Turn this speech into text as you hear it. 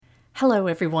Hello,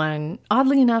 everyone.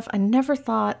 Oddly enough, I never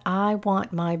thought I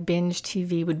Want My Binge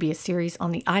TV would be a series on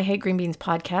the I Hate Green Beans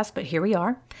podcast, but here we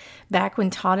are. Back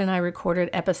when Todd and I recorded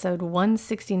episode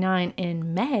 169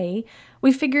 in May,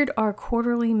 we figured our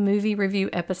quarterly movie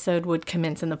review episode would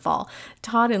commence in the fall.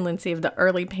 Todd and Lindsay of the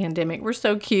early pandemic were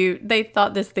so cute. They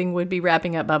thought this thing would be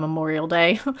wrapping up by Memorial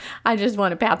Day. I just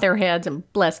want to pat their heads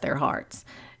and bless their hearts.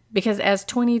 Because as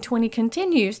 2020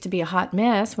 continues to be a hot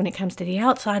mess when it comes to the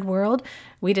outside world,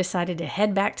 we decided to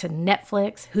head back to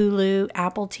Netflix, Hulu,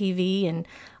 Apple TV, and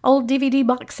old DVD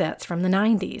box sets from the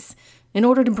 90s in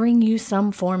order to bring you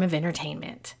some form of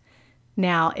entertainment.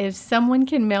 Now, if someone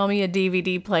can mail me a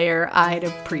DVD player, I'd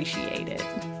appreciate it.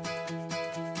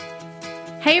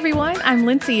 Hey everyone, I'm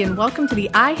Lindsay and welcome to the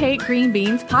I Hate Green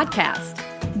Beans podcast.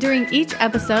 During each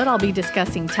episode, I'll be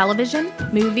discussing television,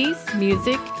 movies,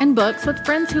 music, and books with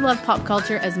friends who love pop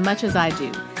culture as much as I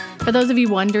do. For those of you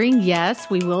wondering, yes,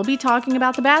 we will be talking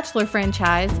about the Bachelor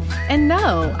franchise. And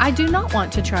no, I do not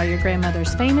want to try your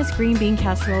grandmother's famous green bean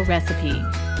casserole recipe.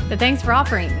 But thanks for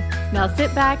offering. Now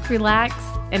sit back, relax,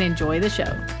 and enjoy the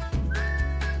show.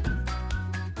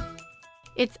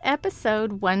 It's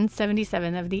episode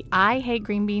 177 of the I Hate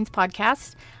Green Beans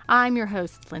podcast. I'm your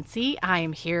host, Lindsay. I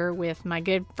am here with my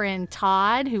good friend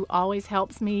Todd, who always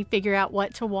helps me figure out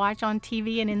what to watch on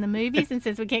TV and in the movies. And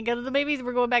since we can't go to the movies,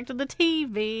 we're going back to the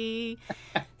TV.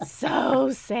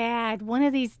 So sad. One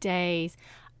of these days,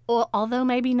 although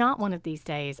maybe not one of these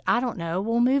days, I don't know.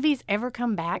 Will movies ever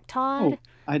come back, Todd? Oh,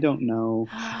 I don't know.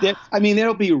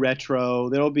 There'll be retro.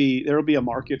 There'll be a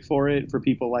market for it for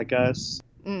people like us.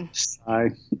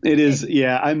 It is,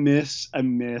 yeah. I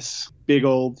miss big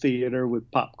old theater with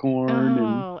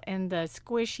popcorn and the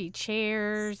squishy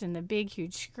chairs and the big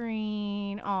huge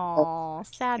screen. Oh,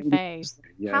 sad face.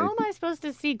 Yeah. How am I supposed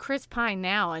to see Chris Pine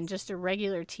now on just a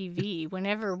regular TV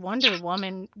whenever Wonder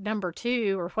Woman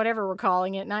 #2 or whatever we're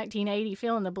calling it, 1980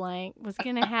 fill in the blank, was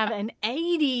going to have an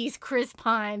 80s Chris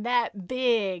Pine that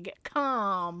big?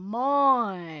 Come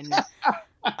on.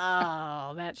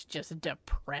 Oh, that's just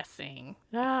depressing.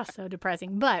 So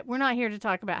depressing. But we're not here to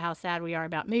talk about how sad we are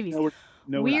about movies.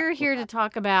 We're here to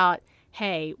talk about,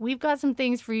 hey, we've got some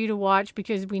things for you to watch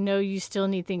because we know you still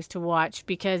need things to watch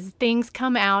because things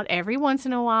come out every once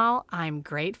in a while. I'm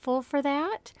grateful for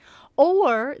that.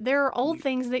 Or there are old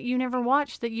things that you never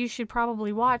watched that you should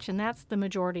probably watch, and that's the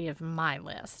majority of my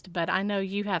list. But I know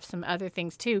you have some other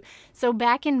things too. So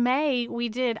back in May, we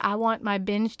did I Want My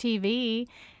Binge TV.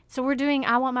 So we're doing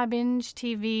I Want My Binge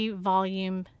TV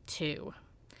Volume 2.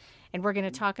 And we're going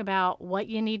to talk about what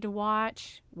you need to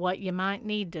watch, what you might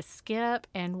need to skip,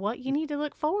 and what you need to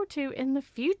look forward to in the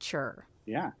future.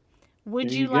 Yeah.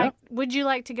 Would you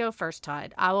like to go first,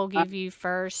 Todd? I will give you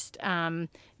first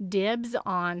dibs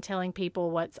on telling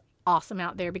people what's awesome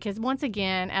out there. Because once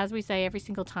again, as we say every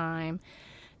single time,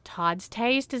 Todd's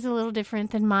taste is a little different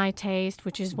than my taste,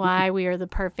 which is why we are the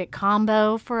perfect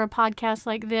combo for a podcast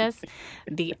like this.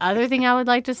 The other thing I would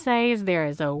like to say is there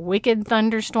is a wicked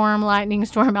thunderstorm, lightning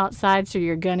storm outside, so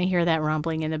you're going to hear that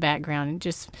rumbling in the background.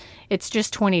 It's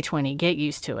just 2020. Get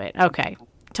used to it. Okay.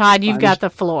 Todd, you've got the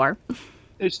floor.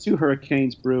 There's 2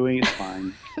 hurricanes brewing. It's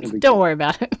fine. Don't worry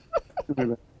about it.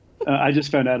 I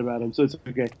just found out about them, so it's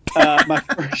okay. My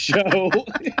first show...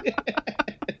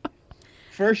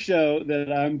 First show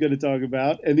that I'm going to talk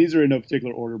about, and these are in no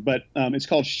particular order, but it's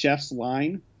called Chef's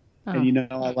Line. Oh. And you know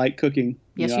I like cooking.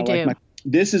 Yes, you do.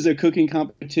 This is a cooking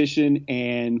competition,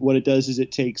 and what it does is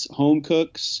it takes home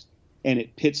cooks and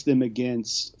it pits them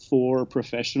against 4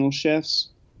 professional chefs.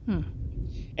 And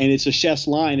it's a chef's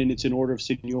line, and it's in order of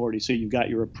seniority. So you've got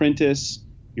your apprentice,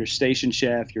 your station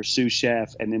chef, your sous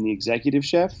chef, and then the executive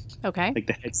chef. Okay. Like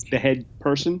the head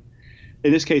person.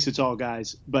 In this case, it's all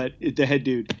guys, but the head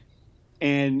dude.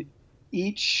 And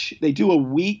they do a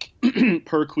week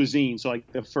per cuisine. So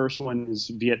like the first one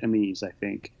is Vietnamese, I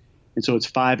think. And so it's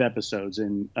 5 episodes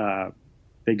and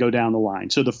they go down the line.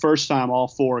 So the first time all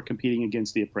 4 are competing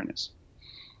against the apprentice.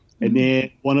 And then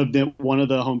one of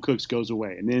the home cooks goes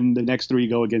away. And then the next 3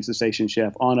 go against the station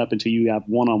chef on up until you have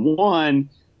one-on-one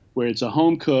where it's a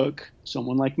home cook,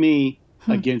 someone like me,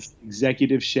 against the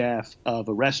executive chef of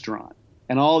a restaurant.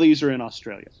 And all these are in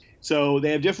Australia. So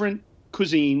they have different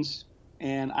cuisines.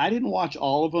 And I didn't watch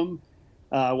all of them.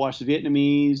 I watched the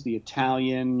Vietnamese, the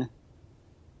Italian,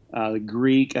 the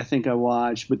Greek, I think I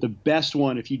watched. But the best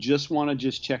one, if you just want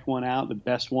to check one out, the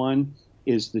best one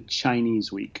is the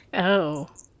Chinese week. Oh.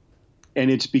 And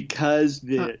it's because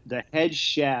the head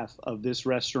chef of this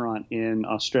restaurant in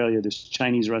Australia, this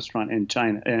Chinese restaurant in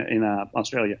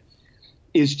Australia,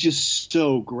 is just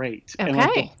so great. Okay. And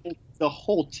like the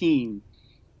whole team,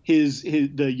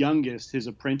 the youngest, his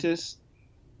apprentice,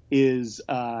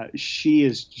 she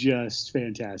is just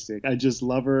fantastic. I just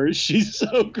love her. She's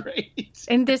so great.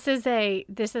 And this is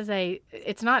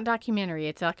it's not documentary.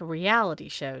 It's like a reality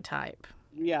show type.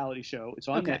 Reality show. It's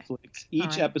on Okay. Netflix. Each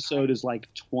right. episode is like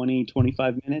 20,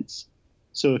 25 minutes.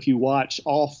 So if you watch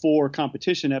all 4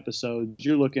 competition episodes,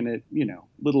 you're looking at, a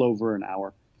little over an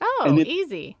hour. Oh, And then-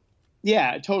 easy.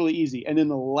 Yeah, totally easy. And then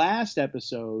the last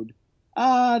episode,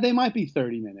 they might be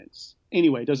 30 minutes.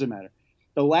 Anyway, it doesn't matter.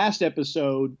 The last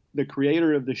episode, the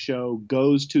creator of the show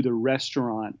goes to the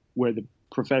restaurant where the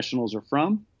professionals are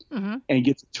from Mm-hmm. and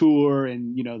gets a tour,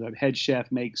 and the head chef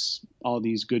makes all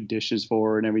these good dishes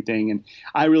for her and everything. And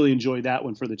I really enjoyed that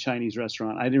one for the Chinese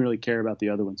restaurant. I didn't really care about the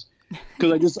other ones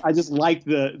because I just liked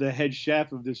the head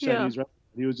chef of this Chinese restaurant.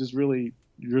 He was just really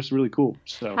cool.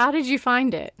 So How did you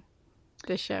find it?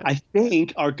 This show. I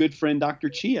think our good friend Dr.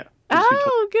 Chia.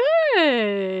 Oh,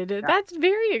 good. That's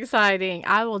very exciting.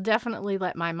 I will definitely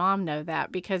let my mom know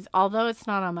that, because although it's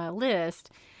not on my list,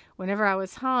 whenever I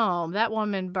was home, that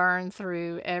woman burned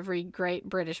through every great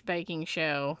British baking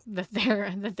show that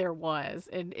there was,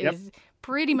 and is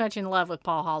pretty much in love with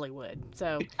Paul Hollywood.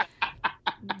 So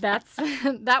that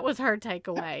was her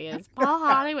takeaway: is Paul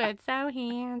Hollywood so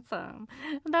handsome,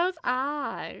 those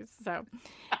eyes. So,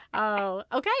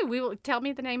 okay, tell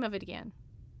me the name of it again.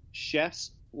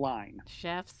 Chef's Line.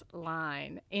 Chef's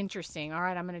Line. Interesting. All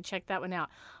right, I'm going to check that one out.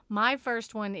 My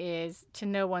first one is, to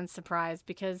no one's surprise,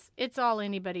 because it's all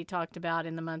anybody talked about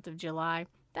in the month of July.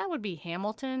 That would be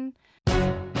Hamilton.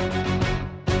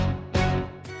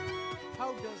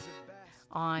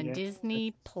 On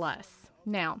Disney Plus.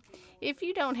 Now, if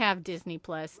you don't have Disney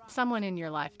Plus, someone in your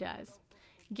life does.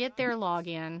 Get their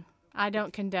login. I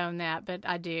don't condone that, but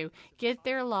I do. Get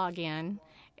their login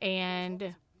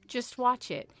and just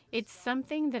watch it. It's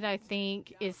something that I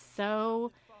think is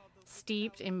so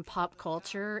steeped in pop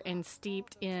culture and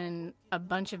steeped in a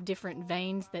bunch of different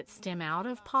veins that stem out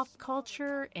of pop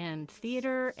culture and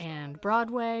theater and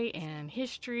Broadway and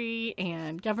history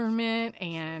and government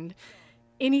and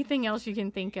anything else you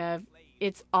can think of.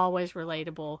 It's always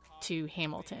relatable to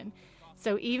Hamilton.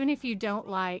 So even if you don't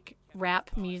like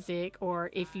rap music, or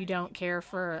if you don't care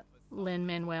for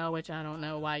Lin-Manuel, which I don't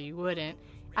know why you wouldn't,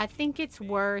 I think it's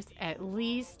worth at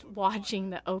least watching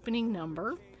the opening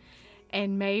number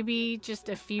and maybe just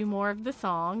a few more of the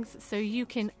songs so you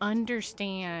can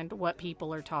understand what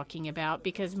people are talking about,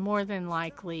 because more than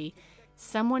likely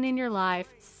someone in your life,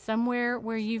 somewhere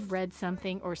where you've read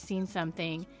something or seen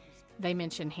something, they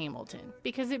mention Hamilton,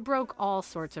 because it broke all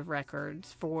sorts of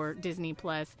records for Disney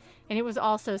Plus, and it was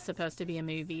also supposed to be a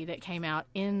movie that came out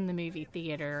in the movie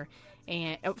theater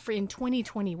and in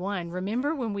 2021.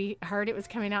 Remember when we heard it was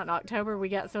coming out in October, we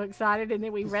got so excited, and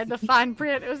then we read the fine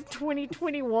print, it was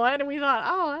 2021, and we thought,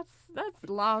 oh, that's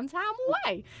a long time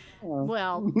away.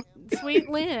 Well, Sweet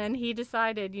Lynn, he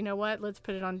decided, you know what, let's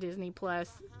put it on Disney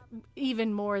Plus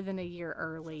even more than a year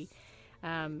early.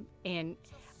 And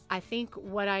I think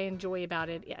what I enjoy about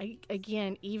it,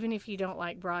 again, even if you don't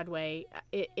like Broadway,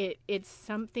 it's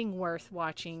something worth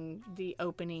watching the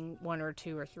opening 1 or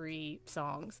 2 or 3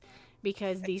 songs,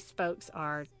 because these folks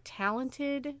are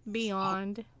talented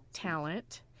beyond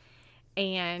talent,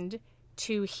 and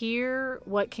to hear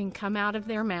what can come out of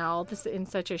their mouths in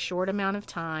such a short amount of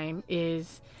time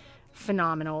is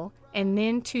phenomenal. And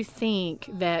then to think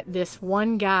that this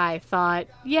one guy thought,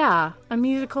 yeah, a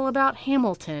musical about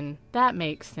Hamilton, that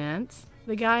makes sense.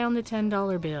 The guy on the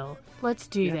 $10 bill, let's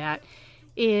do that.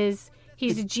 He's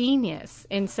a genius.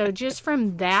 And so just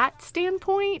from that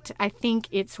standpoint, I think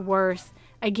it's worth,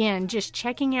 again, just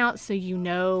checking out so you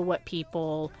know what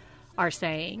people are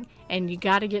saying. And you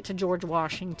got to get to George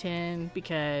Washington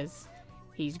because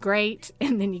he's great.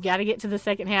 And then you got to get to the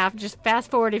second half. Just fast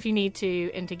forward if you need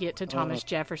to, and to get to Thomas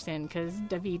Jefferson, because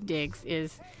Daveed Diggs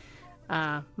is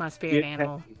my spirit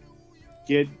animal.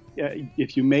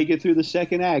 If you make it through the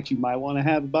second act, you might want to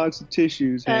have a box of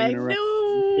tissues hanging around.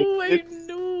 I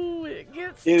know. It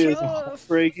gets tough. It is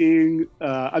heartbreaking.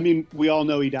 I mean, we all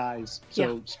know he dies.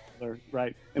 So, spoiler,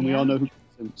 right? And we all know who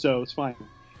kills him. So it's fine.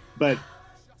 But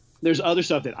there's other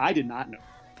stuff that I did not know.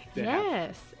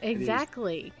 Yes,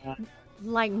 exactly.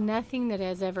 Like nothing that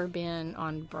has ever been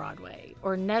on Broadway,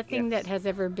 or nothing that has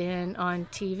ever been on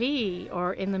TV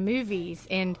or in the movies.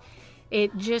 And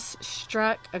it just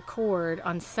struck a chord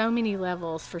on so many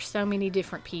levels for so many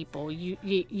different people.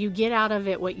 You get out of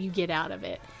it what you get out of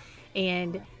it.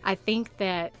 And I think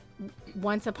that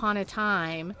once upon a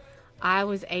time, I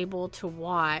was able to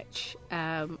watch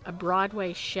a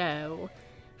Broadway show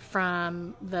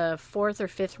from the 4th or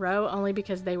 5th row, only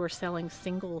because they were selling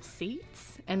single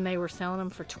seats, and they were selling them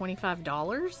for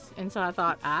 $25. And so I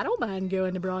thought, I don't mind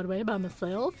going to Broadway by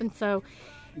myself. And so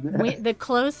The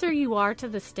closer you are to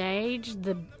the stage,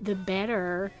 the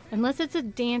better. Unless it's a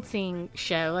dancing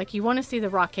show, like you want to see the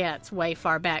Rockettes way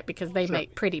far back because they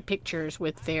make pretty pictures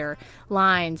with their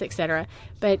lines, etc.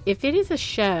 But if it is a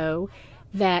show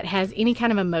that has any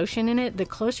kind of emotion in it, the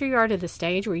closer you are to the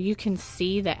stage where you can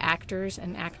see the actors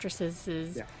and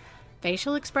actresses'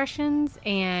 facial expressions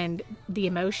and the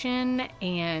emotion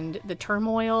and the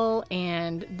turmoil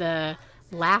and the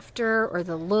laughter or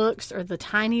the looks or the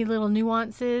tiny little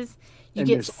nuances. You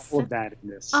get all of that in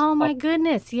this. Oh my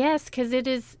goodness, yes, because it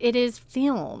is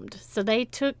filmed. So they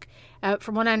took,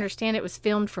 from what I understand, it was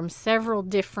filmed from several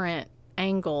different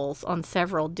angles on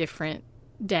several different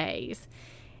days.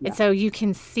 Yeah. And so you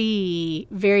can see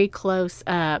very close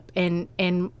up, and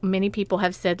many people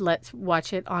have said, let's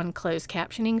watch it on closed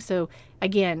captioning. So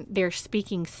again, they're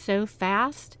speaking so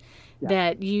fast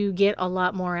that you get a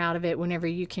lot more out of it whenever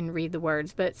you can read the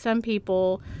words. But some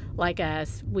people, like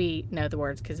us, we know the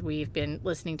words because we've been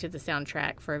listening to the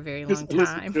soundtrack for a very long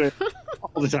time.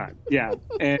 All the time, yeah.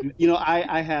 And,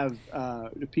 I have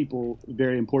people,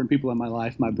 very important people in my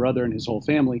life, my brother and his whole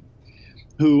family,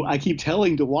 who I keep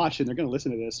telling to watch, and they're going to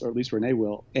listen to this, or at least Renee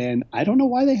will. And I don't know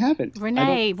why they haven't.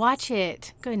 Renee, watch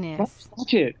it. Goodness.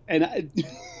 Watch it. And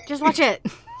just watch it.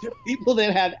 People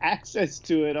that have access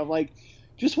to it, I'm like,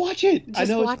 just watch it. Just I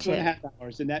know it's 2.5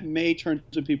 hours, and that may turn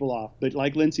some people off. But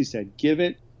like Lindsay said, give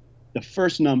it the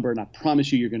first number, and I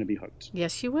promise you're going to be hooked.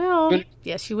 Yes, you will.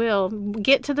 Yes, you will.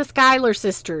 Get to the Schuyler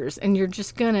sisters, and you're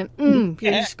just going to,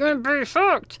 you're just going to be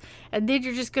hooked. And then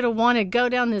you're just going to want to go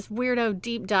down this weirdo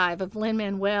deep dive of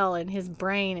Lin-Manuel and his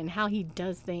brain and how he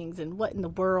does things and what in the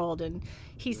world, and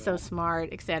he's so smart,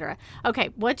 etc. Okay,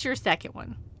 what's your second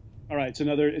one? All right, it's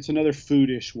another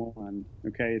foodish one.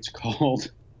 Okay, it's called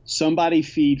Somebody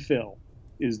Feed Phil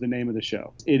is the name of the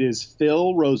show. It is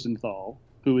Phil Rosenthal,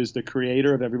 who is the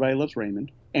creator of Everybody Loves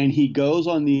Raymond, and he goes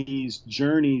on these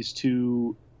journeys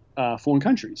to foreign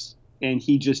countries, and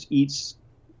he just eats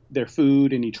their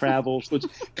food and he travels. So it's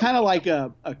kind of like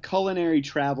a culinary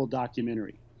travel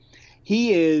documentary.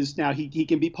 He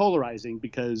can be polarizing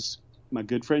because my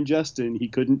good friend Justin, he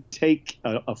couldn't take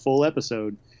a full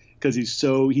episode because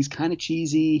he's kind of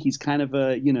cheesy. He's kind of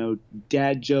a,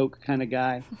 dad joke kind of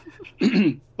guy.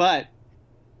 But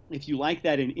if you like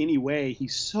that in any way,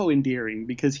 he's so endearing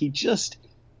because he just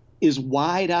is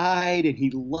wide-eyed and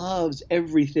he loves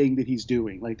everything that he's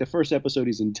doing. Like the first episode,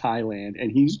 he's in Thailand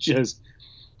and he's just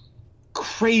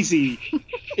crazy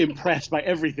impressed by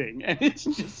everything. And it's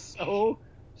just so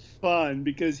fun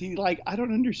because he's like, I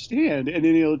don't understand. And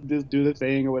then he'll just do the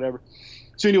thing or whatever.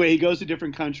 So anyway, he goes to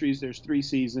different countries. There's 3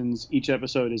 seasons. Each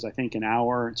episode is, I think, an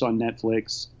hour. It's on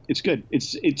Netflix. It's good.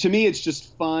 To me, it's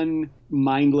just fun,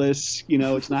 mindless.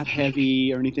 It's not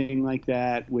heavy or anything like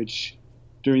that, which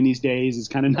during these days is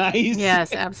kind of nice.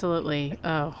 Yes, absolutely.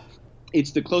 Oh,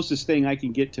 it's the closest thing I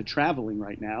can get to traveling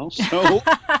right now. So,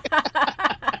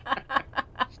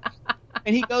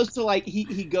 and he goes to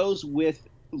he goes with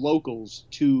locals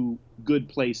to good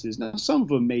places. Now, some of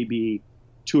them may be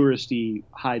touristy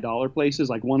high dollar places.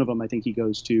 Like one of them I think he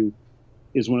goes to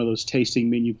is one of those tasting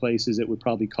menu places that would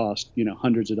probably cost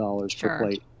hundreds of dollars per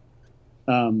plate,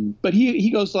 but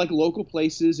he goes to like local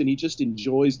places and he just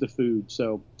enjoys the food.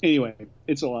 So anyway,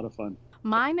 it's a lot of fun.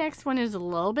 My next one is a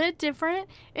little bit different.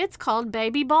 It's called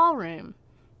Baby Ballroom.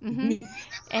 And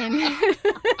I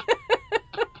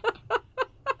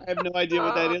have no idea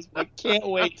what that is, but I can't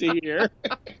wait to hear.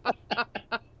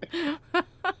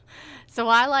 So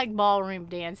I like ballroom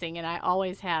dancing, and I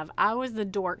always have. I was the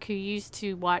dork who used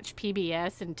to watch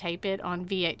PBS and tape it on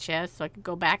VHS so I could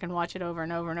go back and watch it over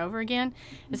and over and over again.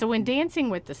 And so when Dancing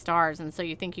with the Stars and So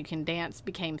You Think You Can Dance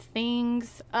became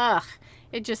things,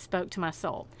 it just spoke to my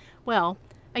soul. Well,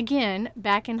 again,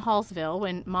 back in Hallsville,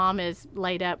 when Mom is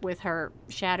laid up with her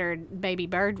shattered baby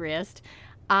bird wrist,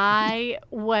 I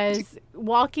was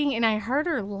walking and I heard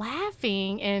her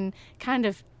laughing and kind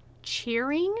of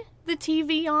cheering the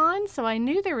TV on, so I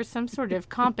knew there was some sort of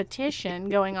competition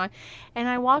going on. And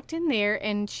I walked in there,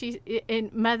 and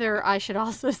Mother, I should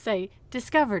also say,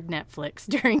 discovered Netflix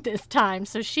during this time,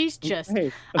 so she's just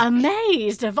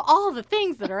amazed of all the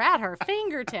things that are at her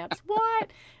fingertips.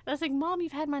 What? I was like, Mom,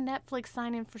 you've had my Netflix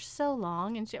sign in for so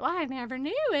long, and I never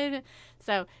knew it.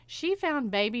 So she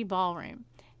found Baby Ballroom.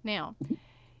 Now,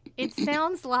 it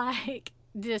sounds like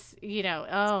this,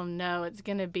 oh no, it's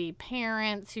going to be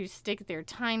parents who stick their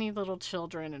tiny little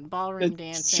children in ballroom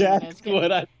dancing. That's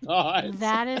what I thought.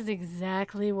 That is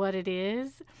exactly what it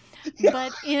is,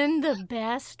 but in the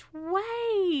best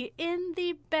way.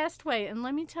 And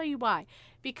let me tell you why.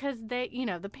 Because they,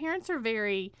 the parents are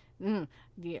very,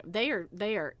 they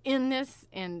are in this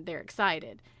and they're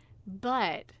excited.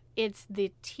 But it's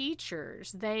the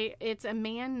teachers. It's a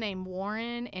man named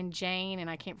Warren and Jane, and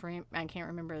I can't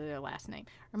remember their last name,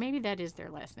 or maybe that is their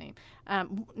last name.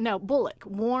 No, Bullock.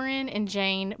 Warren and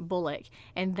Jane Bullock,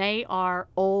 and they are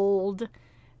old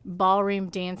ballroom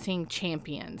dancing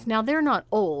champions. Now they're not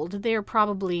old; they're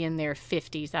probably in their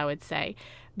 50s, I would say,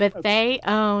 but they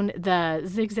own the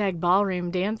Zigzag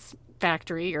Ballroom Dance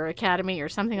Factory or Academy or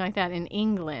something like that in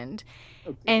England,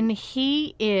 and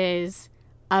he is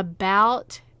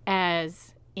about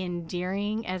as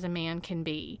endearing as a man can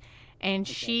be, and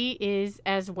she is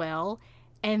as well,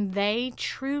 and they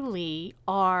truly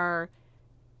are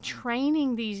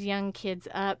training these young kids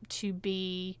up to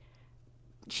be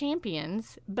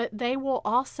champions, but they will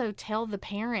also tell the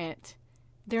parent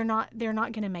they're not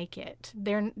going to make it.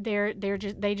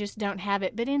 They just don't have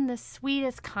it, but in the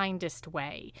sweetest, kindest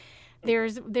way.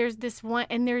 There's this one,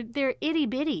 and they're itty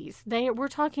bitties. We're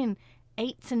talking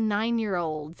 8 and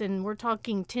 9-year-olds, and we're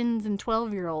talking 10s and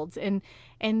 12-year-olds, and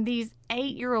these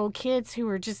 8-year-old kids who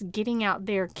are just getting out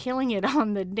there killing it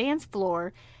on the dance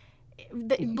floor.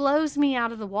 It blows me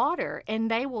out of the water,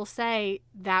 and they will say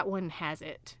that one has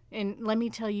it, and let me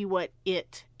tell you what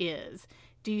it is.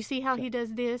 Do you see how he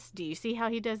does this? Do you see how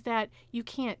he does that? You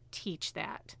can't teach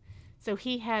that. So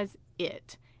he has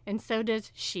it, and so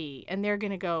does she, and they're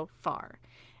going to go far.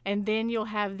 And then you'll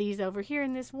have these over here,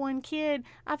 and this one kid,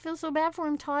 I feel so bad for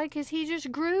him, Ty, because he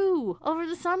just grew over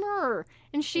the summer,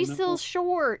 and she's still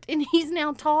short, and he's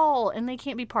now tall, and they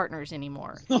can't be partners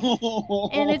anymore.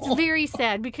 And it's very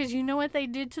sad, because you know what they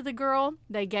did to the girl?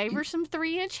 They gave her some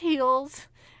 3-inch heels,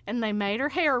 and they made her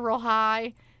hair real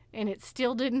high, and it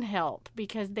still didn't help,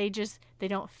 because they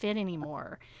don't fit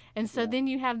anymore. And so then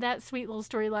you have that sweet little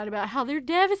storyline about how they're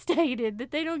devastated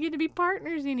that they don't get to be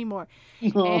partners anymore.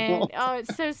 And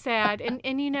it's so sad. And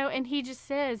and he just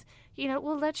says,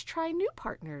 well, let's try new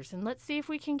partners, and let's see if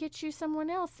we can get you someone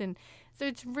else. And so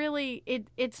it's really,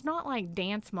 it's not like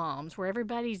Dance Moms where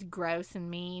everybody's gross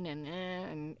and mean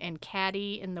and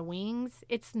catty in the wings.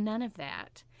 It's none of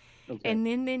that. Okay. And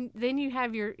then you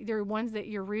have your ones that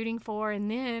you're rooting for,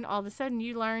 and then all of a sudden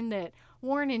you learn that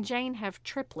Warren and Jane have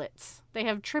triplets. They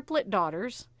have triplet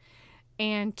daughters,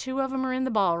 and 2 of them are in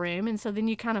the ballroom, and so then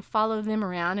you kind of follow them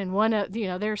around, and one of,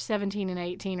 they're 17 and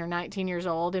 18 or 19 years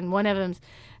old, and one of them's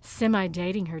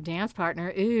semi-dating her dance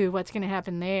partner. Ooh, what's going to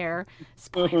happen there?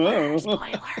 Spoiler,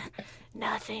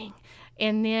 nothing.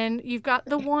 And then you've got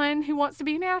the one who wants to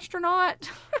be an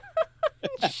astronaut.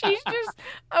 She's just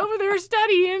over there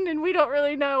studying, and we don't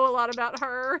really know a lot about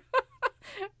her,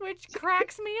 which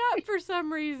cracks me up for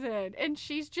some reason. And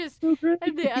she's just,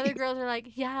 and the other girls are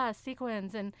like, yeah,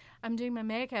 sequins, and I'm doing my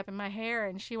makeup and my hair,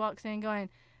 and she walks in going,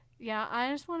 yeah,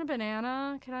 I just want a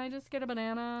banana. Can I just get a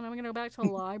banana? And I'm going to go back to the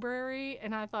library.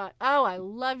 And I thought, oh, I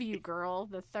love you, girl.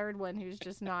 The third one who's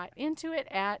just not into it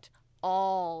at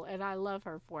all, and I love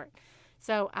her for it.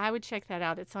 So I would check that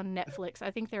out. It's on Netflix. I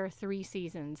think there are 3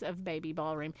 seasons of Baby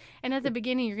Ballroom. And at the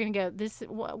beginning, you're going to go,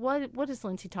 what is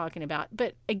Lindsay talking about?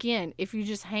 But again, if you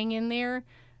just hang in there,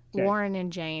 okay, Warren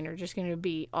and Jane are just going to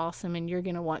be awesome, and you're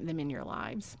going to want them in your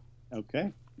lives.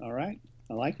 Okay. All right.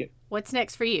 I like it. What's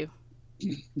next for you?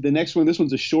 The next one, this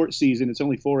one's a short season. It's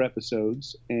only 4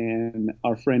 episodes, and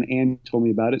our friend Ann told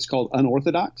me about it. It's called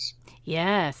Unorthodox.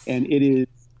 Yes. And it is,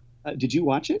 did you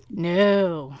watch it?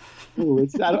 No. Oh, I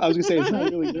was going to say it's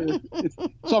not really good. It's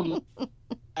something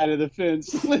out of the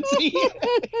fence. Let's see.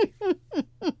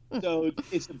 So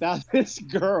it's about this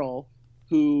girl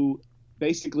who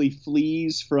basically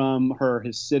flees from her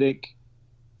Hasidic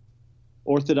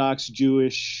Orthodox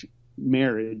Jewish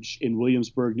marriage in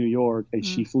Williamsburg, New York, and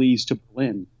she flees to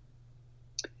Berlin.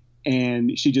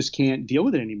 And she just can't deal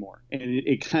with it anymore. And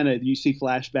it kind of, you see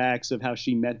flashbacks of how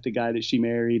she met the guy that she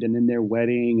married, and then their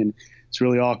wedding, and it's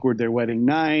really awkward, their wedding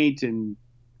night and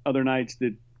other nights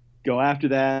that go after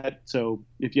that. So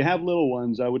if you have little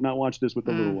ones, I would not watch this with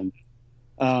the little ones.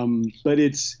 But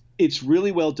it's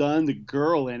really well done. The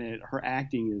girl in it, her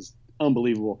acting is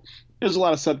unbelievable. There's a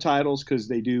lot of subtitles because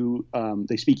they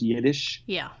speak Yiddish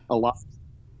a lot.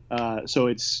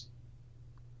 So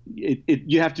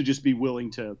you have to just be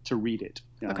willing to read it.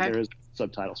 Okay. There is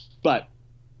subtitles, but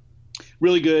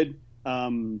really good.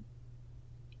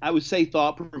 I would say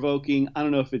thought-provoking. I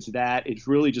don't know if it's that. It's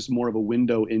really just more of a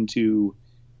window into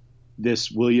this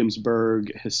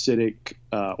Williamsburg Hasidic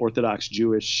Orthodox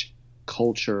Jewish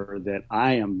culture that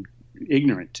I am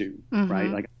ignorant to, right?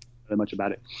 Like, I don't know that much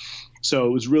about it. So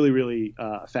it was really, really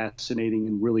fascinating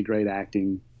and really great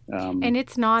acting. And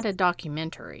it's not a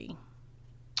documentary.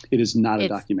 It is not a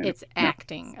documentary. It's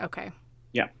acting. No. Okay.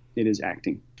 Yeah, it is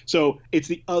acting. So it's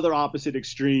the other opposite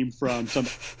extreme from some.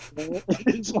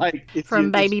 It's like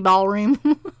from Baby Ballroom.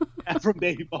 Yeah. from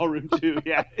Baby Ballroom 2.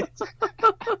 Yeah,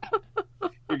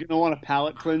 you're gonna want a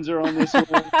palate cleanser on this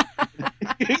one.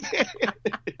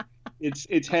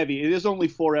 It's heavy. It is only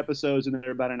 4 episodes, and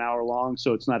they're about an hour long,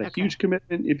 so it's not a huge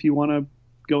commitment if you want to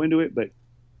go into it, but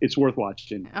it's worth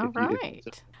watching. All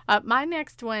right. My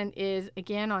next one is,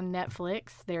 again, on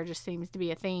Netflix. There just seems to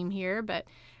be a theme here, but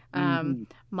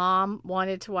Mom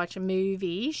wanted to watch a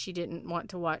movie. She didn't want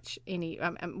to watch any.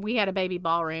 We had a Baby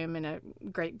Ballroom and a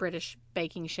Great British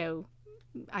Baking Show,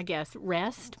 I guess,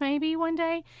 rest maybe one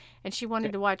day, and she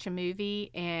wanted to watch a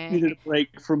movie. And needed a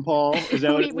break from Paul. Is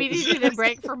that what we needed a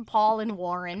break from Paul and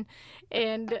Warren,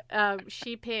 and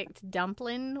she picked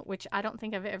Dumplin', which I don't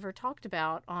think I've ever talked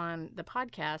about on the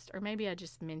podcast, or maybe I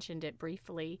just mentioned it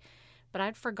briefly, but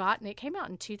I'd forgotten. It came out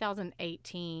in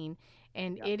 2018,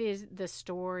 and it is the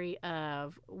story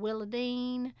of Willa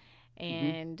Dean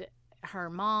and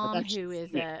her mom, who is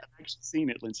I've actually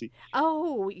seen it, Lindsay.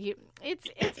 Oh,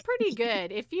 it's pretty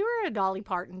good. If you're a Dolly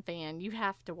Parton fan, you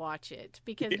have to watch it,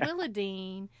 because Willa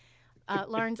Dean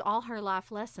learns all her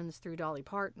life lessons through Dolly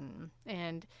Parton,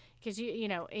 and because you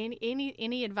know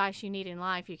any advice you need in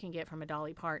life you can get from a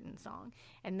Dolly Parton song,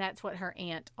 and that's what her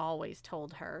aunt always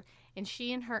told her. And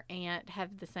she and her aunt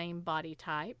have the same body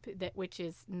type, which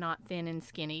is not thin and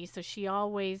skinny, so she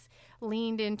always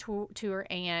leaned into her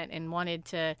aunt and wanted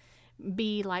to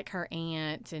be like her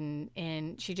aunt,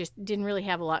 and she just didn't really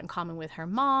have a lot in common with her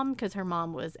mom, because her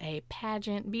mom was a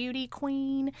pageant beauty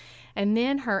queen, and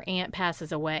then her aunt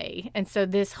passes away, and so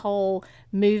this whole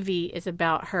movie is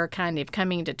about her kind of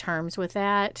coming to terms with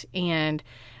that, and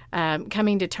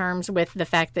coming to terms with the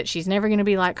fact that she's never going to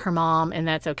be like her mom, and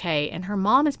that's okay. And her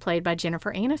mom is played by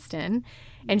Jennifer Aniston,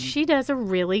 and she does a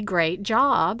really great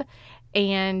job.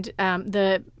 And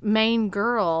the main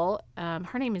girl,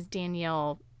 her name is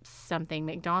Danielle something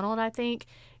McDonald, I think.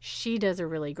 She does a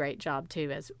really great job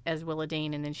too as Willa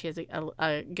Dean, and then she has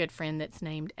a good friend that's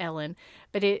named Ellen.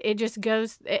 But it just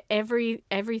goes,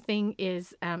 everything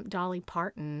is Dolly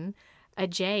Parton, a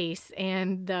Jace,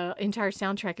 and the entire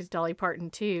soundtrack is Dolly Parton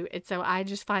too. And so I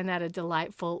just find that a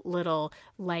delightful little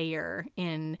layer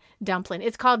in Dumplin'.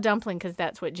 It's called Dumplin' because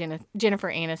that's what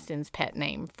Jennifer Aniston's pet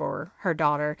name for her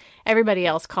daughter. Everybody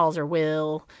else calls her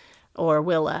Will or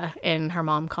Willa, and her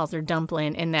mom calls her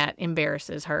Dumplin', and that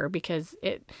embarrasses her because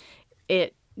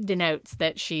it denotes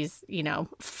that she's, you know,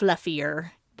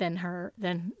 fluffier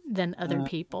than other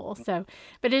people. So,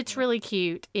 but it's really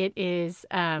cute. It is.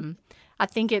 I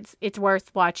think it's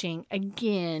worth watching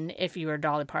again if you're a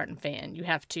Dolly Parton fan. You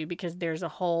have to, because there's a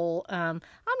whole. I'm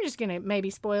just gonna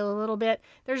maybe spoil a little bit.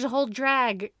 There's a whole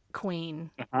drag queen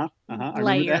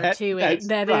layer to it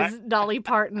that is Dolly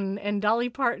Parton, and Dolly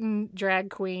Parton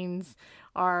drag queens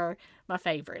are my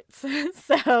favorites.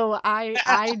 So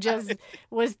I just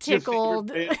was tickled.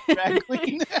 Drag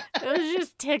queen? I was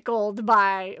just tickled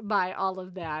by all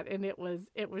of that, and it was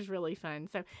really fun.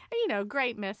 So, you know,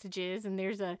 great messages, and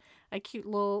there's a cute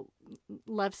little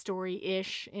love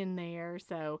story-ish in there.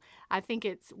 So I think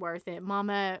it's worth it.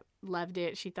 Mama loved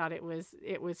it. She thought it was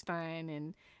fun,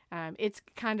 and it's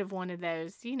kind of one of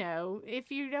those, you know, if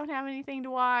you don't have anything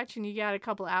to watch and you got a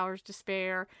couple hours to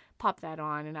spare, pop that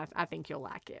on, and I think you'll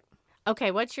like it.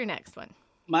 Okay, what's your next one?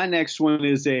 My next one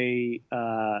is it's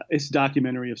a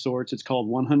documentary of sorts. It's called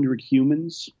 100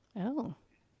 Humans. Oh.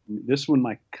 This one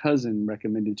my cousin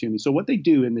recommended to me. So what they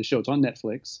do in this show, it's on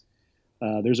Netflix.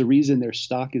 There's a reason their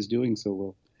stock is doing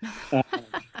so well.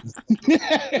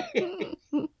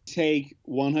 Take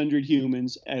 100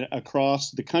 humans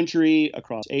across the country,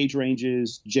 across age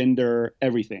ranges, gender,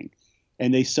 everything,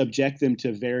 and they subject them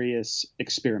to various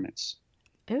experiments.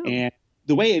 Ooh. And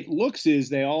the way it looks is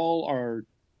they all are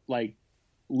like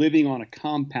living on a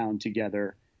compound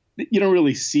together. You don't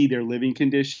really see their living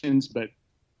conditions, but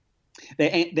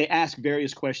they ask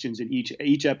various questions in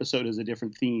each episode is a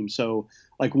different theme. So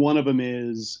like one of them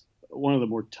is one of the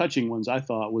more touching ones I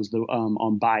thought was the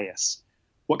on bias.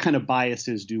 What kind of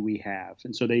biases do we have?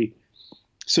 And so they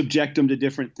subject them to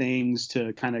different things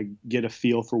to kind of get a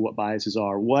feel for what biases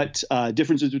are. What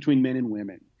differences between men and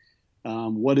women?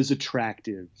 What is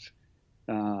attractive?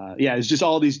 It's just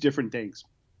all these different things.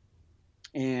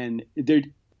 And they're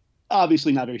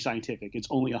obviously not very scientific. It's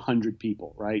only 100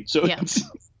 people, right? So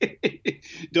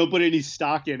don't put any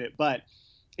stock in it, but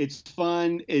it's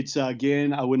fun. It's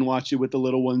again, I wouldn't watch it with the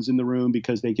little ones in the room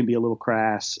because they can be a little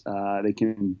crass. They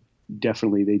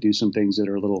do some things that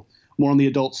are a little more on the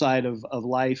adult side of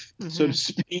life, so to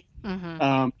speak.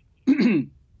 Mm-hmm.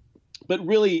 But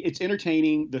really, it's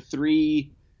entertaining. The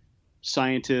three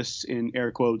scientists, in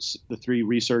air quotes, the three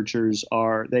researchers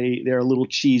they're a little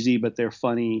cheesy, but they're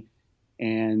funny.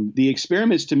 And the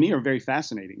experiments to me are very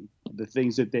fascinating. The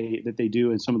things that they do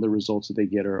and some of the results that they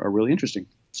get are really interesting.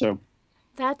 So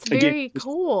that's very again,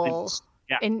 cool.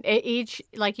 Yeah. And each,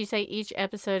 like you say, each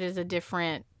episode is a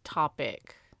different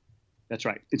topic. That's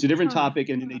right. It's a different topic,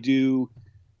 and then they do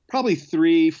probably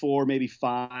 3, 4, maybe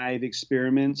 5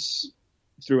 experiments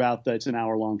throughout it's an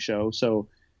hour-long show. So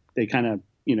they kind of,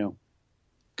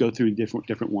 go through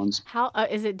different ones. How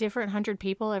is it different 100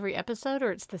 people every episode,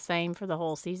 or it's the same for the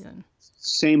whole season?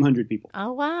 Same 100 people.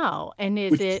 Oh wow! And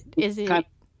is it kind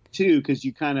of too, because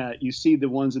you see the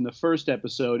ones in the first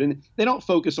episode, and they don't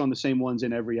focus on the same ones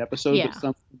in every episode, but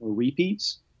some are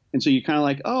repeats. And so you kind of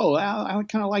like, oh, I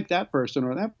kind of like that person,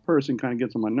 or that person kind of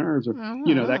gets on my nerves, or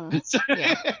that.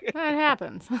 That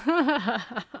happens.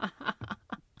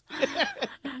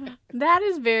 That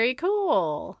is very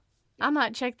cool. I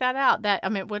might check that out.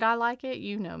 Would I like it?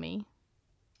 You know me.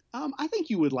 I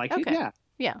think you would like it.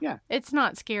 Yeah. It's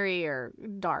not scary or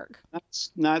dark.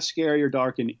 It's not scary or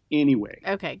dark in any way.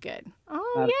 Okay, good.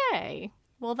 Oh, yay.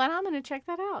 Well, then I'm going to check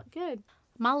that out. Good.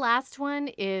 My last one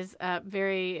is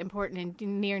very important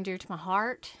and near and dear to my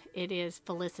heart. It is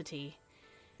Felicity.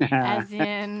 As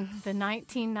in the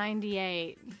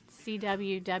 1998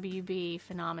 CW/WB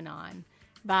phenomenon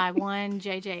by one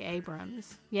J.J.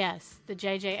 Abrams. Yes, the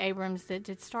J.J. Abrams that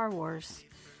did Star Wars.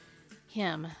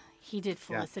 Him. He did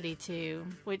Felicity too,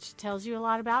 which tells you a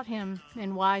lot about him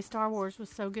and why Star Wars was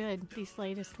so good, these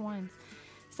latest ones.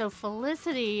 So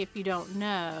Felicity, if you don't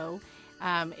know,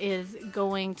 is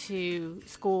going to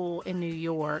school in New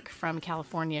York from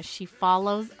California. She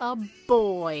follows a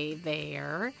boy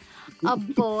there, a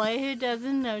boy who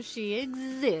doesn't know she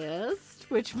exists,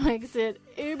 which makes it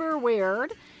uber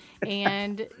weird.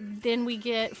 And then we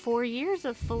get 4 years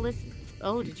of Felicity.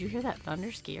 Oh, did you hear that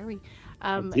thunder? Scary.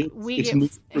 It's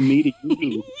moved from me to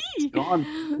you. It's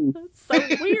gone.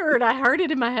 That's so weird. I heard it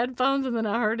in my headphones and then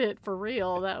I heard it for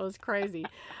real. That was crazy.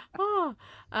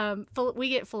 We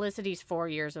get Felicity's 4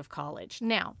 years of college.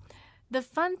 Now, the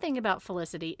fun thing about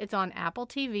Felicity, it's on Apple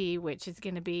TV, which is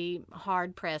going to be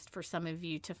hard pressed for some of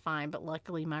you to find, but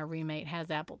luckily my roommate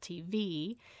has Apple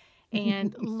TV.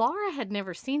 And Laura had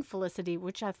never seen Felicity,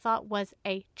 which I thought was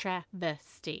a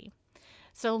travesty.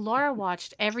 So Laura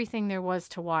watched everything there was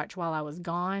to watch while I was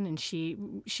gone, and she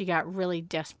got really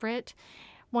desperate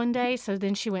one day. So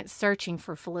then she went searching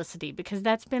for Felicity, because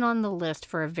that's been on the list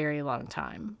for a very long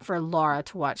time for Laura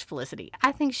to watch Felicity.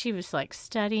 I think she was like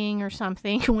studying or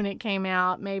something when it came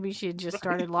out. Maybe she had just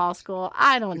started law school.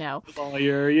 I don't know.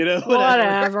 Lawyer,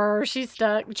 whatever. She's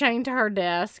chained to her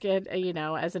desk at,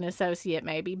 as an associate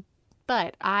maybe.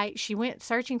 But she went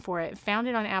searching for it, found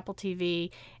it on Apple TV,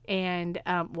 and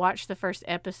watched the first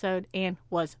episode and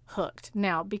was hooked.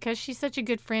 Now, because she's such a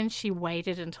good friend, she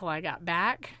waited until I got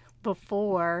back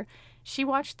before she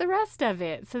watched the rest of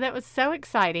it. So that was so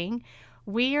exciting.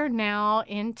 We are now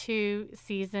into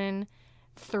season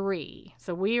 3.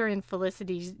 So we are in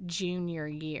Felicity's junior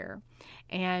year.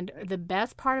 And the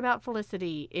best part about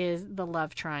Felicity is the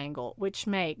love triangle, which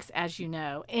makes, as you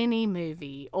know, any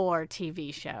movie or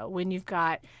TV show, when you've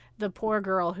got the poor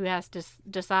girl who has to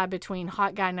decide between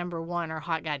hot guy number 1 or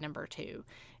hot guy number 2.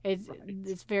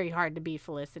 It's very hard to be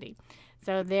Felicity.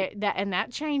 So that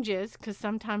changes, because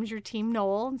sometimes you're Team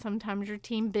Noel and sometimes you're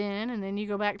Team Ben, and then you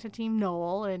go back to Team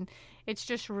Noel, and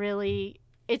it's really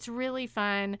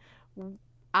fun.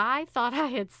 I thought I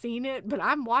had seen it, but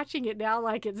I'm watching it now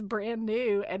like it's brand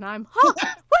new, and I'm, what?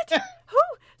 Who?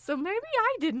 So maybe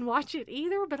I didn't watch it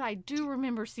either, but I do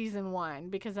remember season 1,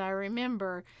 because I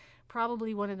remember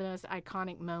probably one of the most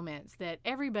iconic moments that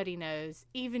everybody knows,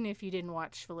 even if you didn't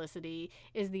watch Felicity,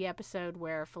 is the episode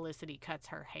where Felicity cuts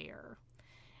her hair,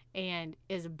 and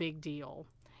is a big deal,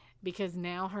 because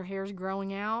now her hair's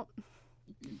growing out.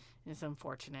 It's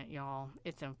unfortunate, y'all.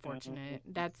 It's unfortunate.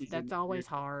 That's always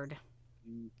hard.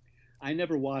 I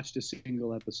never watched a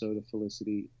single episode of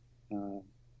Felicity, and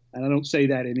I don't say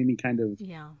that in any kind of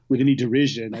with any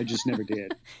derision. I just never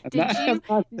did.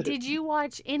 Did you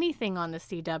watch anything on the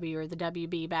CW or the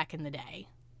WB back in the day?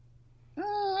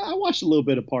 I watched a little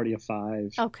bit of Party of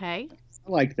 5. Okay, I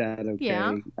like that. Okay,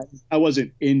 yeah. I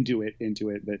wasn't into it,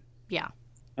 but yeah.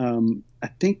 I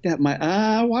think that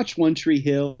I watched One Tree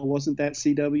Hill. Wasn't that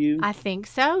CW? I think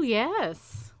so.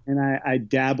 Yes. And I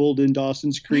dabbled in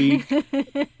Dawson's Creek.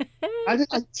 I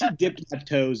dipped my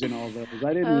toes in all those.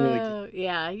 I didn't really.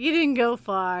 Yeah, you didn't go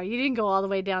far. You didn't go all the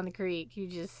way down the creek. You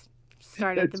just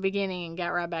started at the beginning and got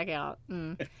right back out.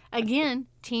 Again,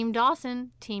 Team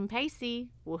Dawson, Team Pacey.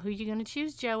 Well, who you going to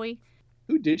choose, Joey?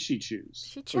 Who did she choose?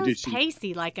 She chose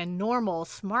Pacey, like a normal,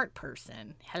 smart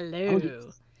person.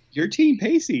 Hello. Your Team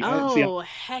Pacey. Oh,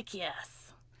 heck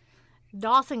yes.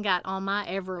 Dawson got on my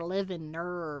ever living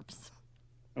nerves.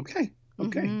 Okay.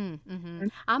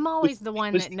 I'm always the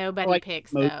one that nobody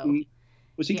picks, though.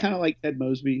 Was he kind of like Ted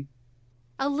Mosby?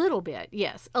 A little bit,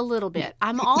 yes, a little bit.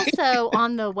 I'm also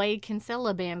on the Wade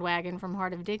Kinsella bandwagon from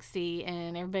Heart of Dixie,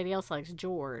 and everybody else likes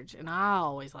George, and I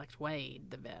always liked Wade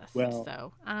the best. Well,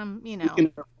 so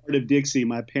speaking of Heart of Dixie,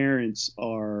 my parents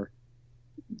are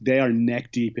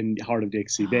neck deep in Heart of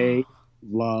Dixie. They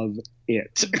love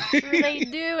it. Sure they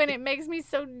do, and it makes me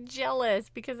so jealous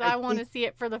because I want to see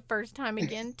it for the first time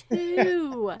again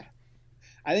too.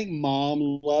 I think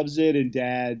Mom loves it and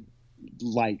Dad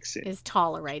likes it. Is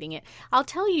tolerating it. I'll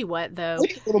tell you what, though.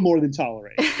 It's a little more than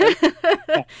tolerate.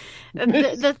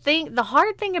 The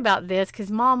hard thing about this,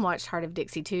 because Mom watched Heart of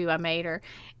Dixie too, I made her,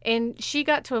 and she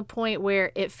got to a point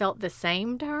where it felt the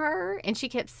same to her, and she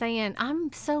kept saying,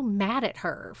 I'm so mad at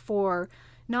her for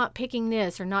not picking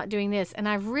this or not doing this. And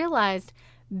I've realized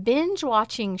binge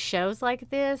watching shows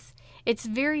like this, it's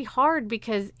very hard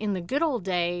because in the good old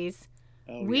days,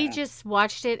 we just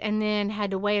watched it and then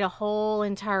had to wait a whole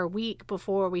entire week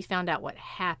before we found out what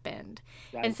happened.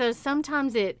 Right. And so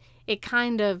sometimes it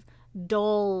kind of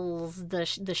dulls the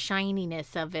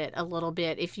shininess of it a little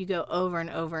bit if you go over and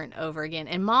over and over again.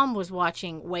 And Mom was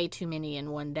watching way too many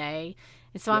in one day.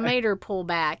 And so I made her pull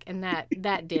back, and that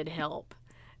did help.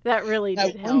 That really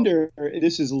did help. I wonder,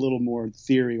 this is a little more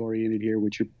theory-oriented here,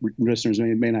 which your listeners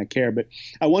may not care, but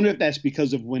I wonder if that's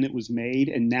because of when it was made,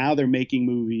 and now they're making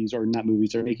movies, or not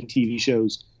movies, they're making TV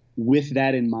shows with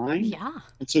that in mind. Yeah.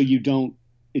 And so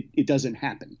it doesn't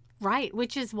happen. Right,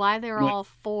 which is why they're all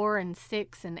 4 and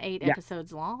 6 and 8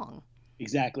 episodes long.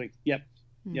 Exactly. Yep.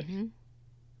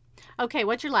 Okay,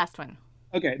 what's your last one?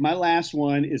 Okay, my last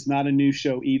one is not a new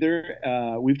show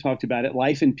either. We've talked about it,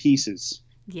 Life in Pieces.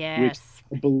 Yes. Which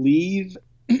I believe,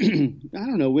 I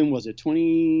don't know, when was it?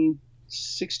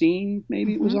 2016,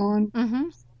 maybe it was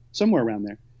on? Somewhere around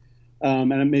there. And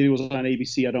maybe it was on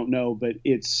ABC, I don't know. But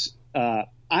it's, I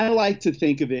like to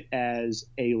think of it as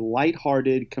a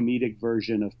lighthearted comedic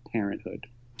version of Parenthood.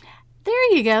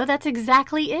 There you go. That's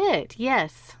exactly it.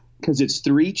 Yes. Because it's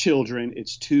 3 children.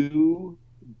 It's 2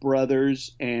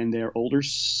 brothers and their older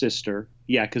sister.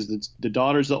 Yeah, because the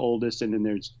daughter's the oldest, and then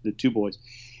there's the 2 boys.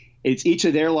 It's each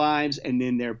of their lives and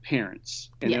then their parents.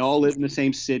 And they all live in the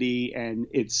same city. And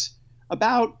it's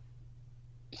about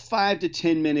 5 to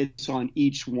 10 minutes on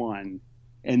each one.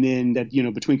 And then that,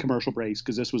 between commercial breaks,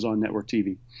 because this was on network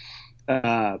TV.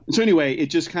 So anyway,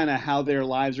 it's just kind of how their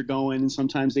lives are going. And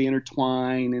sometimes they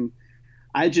intertwine. And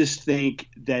I just think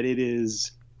that it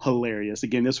is hilarious.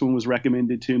 Again, this one was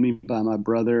recommended to me by my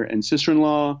brother and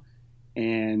sister-in-law.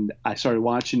 And I started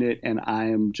watching it, and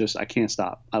I can't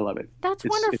stop. I love it. That's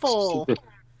wonderful.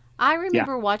 I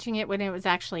remember watching it when it was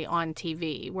actually on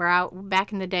TV,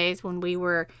 back in the days when we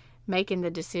were making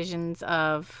the decisions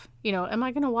of, am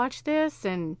I going to watch this?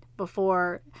 And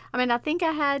I think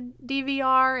I had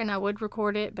DVR and I would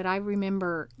record it, but I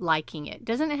remember liking it.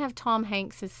 Doesn't it have Tom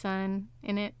Hanks' son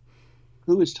in it?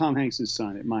 Who is Tom Hanks'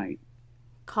 son? It might.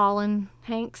 Colin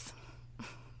Hanks.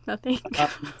 I think.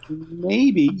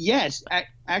 Maybe, yes.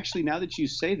 Actually, now that you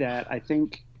say that, I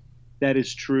think that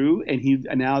is true. And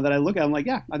now that I look at him, I'm like,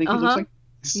 yeah, I think he looks like.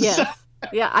 Yes.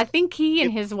 Yeah, I think he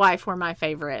and his wife were my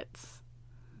favorites.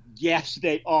 Yes,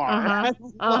 they are. I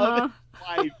love his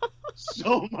wife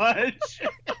so much.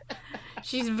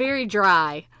 She's very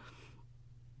dry.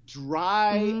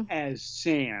 Dry as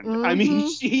sand. I mean,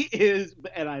 she is,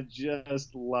 and I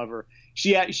just love her.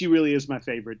 She really is my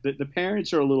favorite. The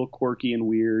parents are a little quirky and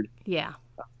weird. Yeah.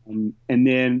 And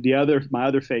then my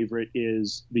other favorite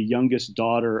is the youngest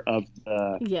daughter of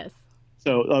the. Yes.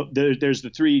 So there's the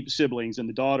 3 siblings, and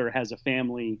the daughter has a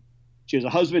family. She has a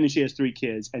husband and she has 3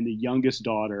 kids, and the youngest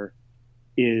daughter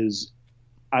is,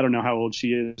 I don't know how old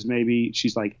she is. Maybe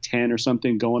she's like 10 or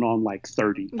something, going on like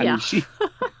 30. Yeah. I mean, she.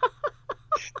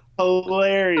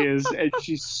 Hilarious, and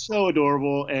she's so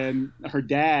adorable. And her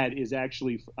dad is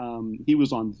actually he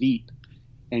was on Veep,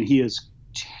 and he is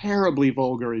terribly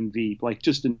vulgar in Veep, like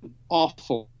just an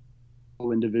awful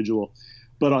individual.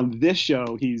 But on this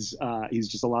show, he's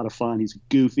just a lot of fun. He's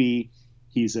goofy.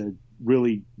 He's a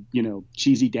really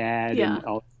cheesy dad. Yeah.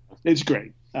 And it's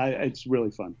great. It's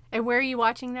really fun. And where are you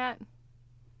watching that?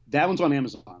 That one's on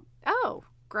Amazon. Oh,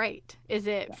 great! Is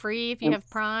it free if you have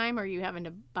Prime, or are you having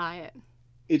to buy it?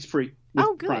 It's free.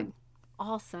 Oh, good. Prime.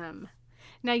 Awesome.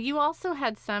 Now, you also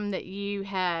had some that you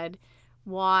had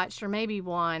watched, or maybe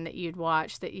one that you'd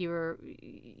watched that your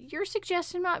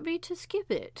suggestion might be to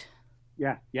skip it.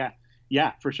 Yeah,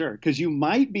 for sure. Because you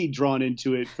might be drawn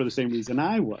into it for the same reason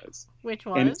I was. Which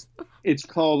was? And it's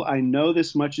called I Know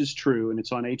This Much Is True, and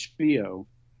it's on HBO.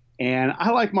 And I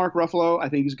like Mark Ruffalo. I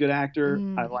think he's a good actor. I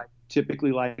Mm.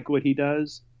 typically like what he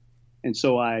does. And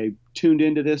so I tuned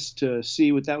into this to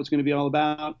see what that was going to be all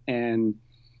about. And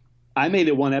I made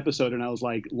it one episode and I was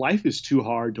like, life is too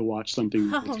hard to watch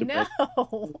something Oh that's no.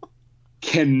 depressing.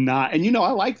 Cannot. And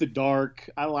I like the dark.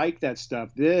 I like that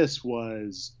stuff. This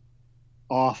was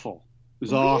awful. It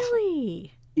was awful.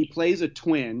 Really? He plays a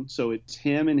twin, so it's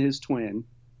him and his twin.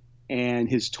 And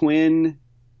his twin,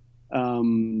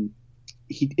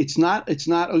 it's not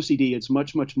OCD. It's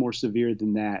much, much more severe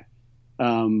than that.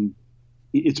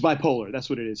 It's bipolar. That's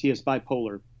what it is. He has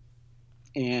bipolar,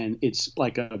 and it's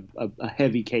like a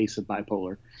heavy case of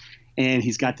bipolar. And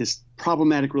he's got this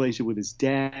problematic relationship with his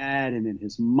dad and then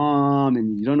his mom,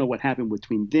 and you don't know what happened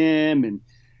between them. And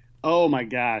oh my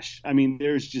gosh, I mean,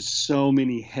 there's just so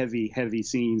many heavy, heavy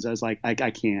scenes. I was like,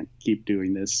 I can't keep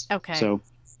doing this. Okay. So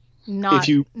Not if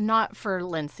you not for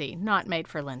Lindsay. Not made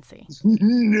for Lindsay.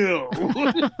 no.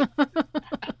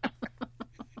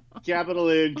 Capital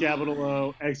N, capital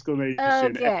O, exclamation.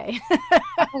 Okay.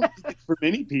 I don't think it's for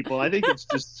many people. I think it's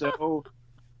just so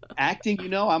acting.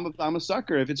 I'm a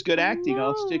sucker. If it's good acting,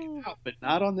 I'll stick it out. But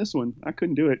not on this one. I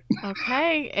couldn't do it.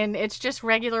 Okay, and it's just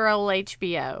regular old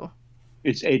HBO.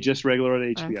 It's just regular on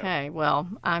HBO. Okay, well,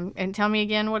 and tell me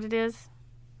again what it is.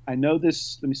 I know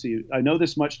this. Let me see. I know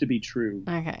this much to be true.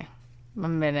 Okay, a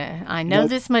minute. I know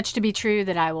this much to be true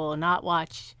that I will not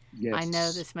watch. Yes. I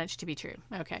know this much to be true.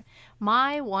 Okay.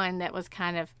 My one that was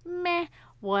kind of meh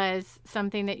was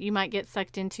something that you might get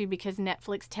sucked into because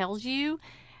Netflix tells you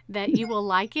that you will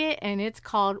like it, and it's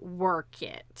called Work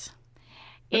It.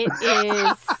 It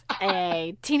is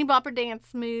a teeny bopper dance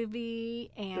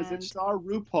movie, and Does it star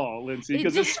RuPaul, Lindsay? It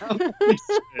Because it does. sounds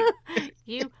like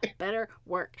you better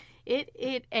work.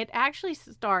 It actually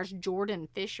stars Jordan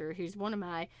Fisher, who's one of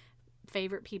my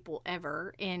favorite people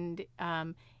ever,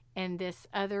 and this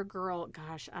other girl,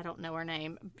 gosh, I don't know her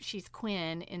name. She's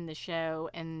Quinn in the show,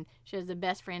 and she has a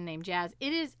best friend named Jazz.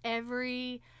 It is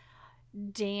every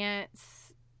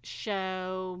dance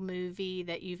show movie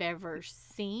that you've ever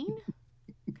seen,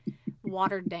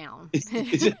 watered down.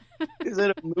 Is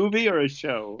it a movie or a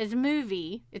show? It's a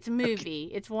movie. It's a movie.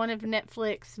 Okay. It's one of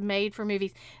Netflix made for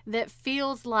movies that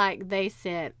feels like they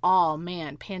said, oh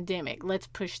man, pandemic, let's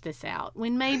push this out.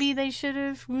 When maybe they should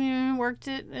have worked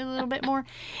it a little bit more.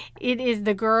 It is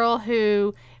the girl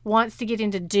who wants to get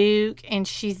into Duke, and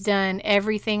she's done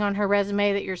everything on her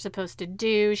resume that you're supposed to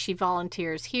do. She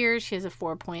volunteers here. She has a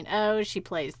 4.0. She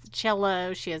plays the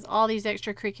cello. She has all these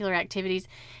extracurricular activities.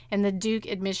 And the Duke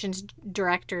admissions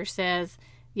director says,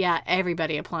 yeah,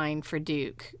 everybody applying for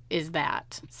Duke is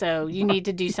that. So you need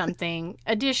to do something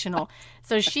additional.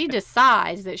 So she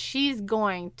decides that she's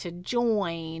going to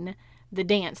join the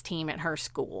dance team at her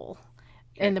school.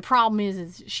 Okay. And the problem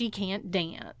is she can't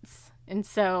dance. And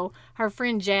so her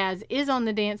friend Jazz is on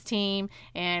the dance team,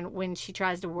 and when she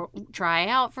tries to try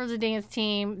out for the dance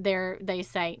team, they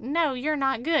say, no, you're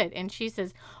not good. And she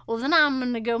says, well, then I'm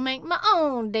going to go make my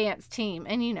own dance team.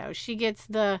 And, she gets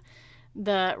the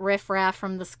riffraff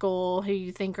from the school who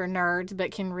you think are nerds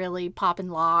but can really pop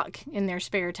and lock in their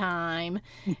spare time.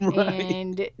 Right.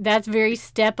 And that's very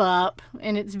step up,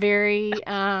 and it's very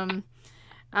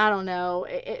I don't know,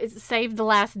 it's Save the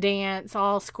Last Dance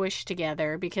all squished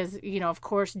together because, of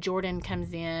course Jordan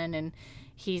comes in and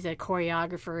he's a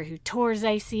choreographer who tore his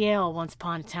ACL once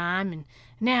upon a time and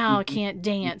now can't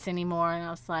dance anymore. And I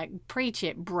was like, preach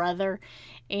it, brother.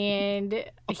 And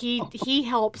he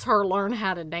helps her learn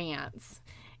how to dance.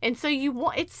 And so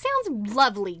it sounds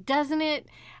lovely, doesn't it?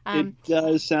 It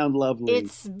does sound lovely.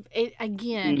 It's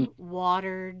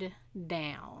watered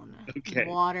down. Okay.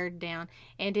 Watered down.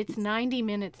 And it's 90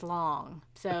 minutes long.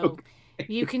 So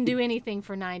you can do anything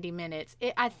for 90 minutes.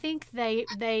 I think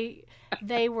they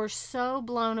were so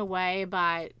blown away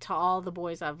by To All the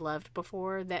Boys I've Loved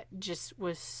Before that just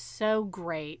was so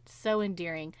great, so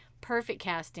endearing, perfect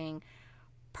casting,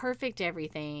 perfect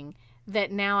everything,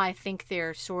 that now I think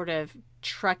they're sort of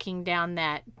trucking down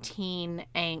that teen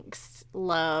angst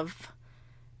love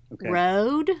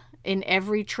road in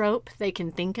every trope they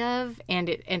can think of, and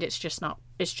it's just not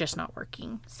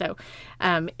working. So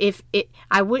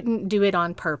I wouldn't do it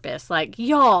on purpose, like,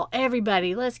 y'all,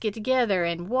 everybody, let's get together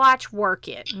and watch Work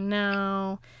It.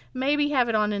 No, maybe have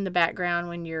it on in the background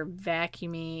when you're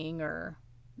vacuuming or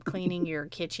cleaning your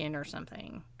kitchen or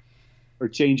something. Or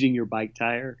changing your bike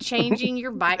tire. Changing your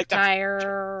bike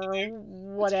tire,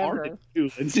 whatever. It's hard to do,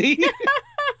 Lindsay.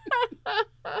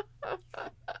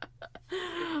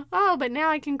 Oh, but now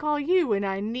I can call you when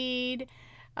I need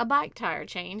a bike tire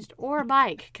changed or a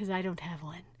bike because I don't have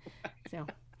one. So,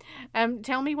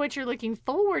 tell me what you're looking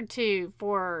forward to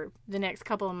for the next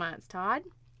couple of months, Todd.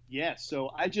 Yes. So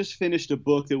I just finished a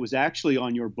book that was actually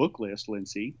on your book list,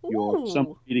 Lindsay, your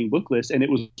summer Ooh. reading book list, and it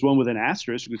was one with an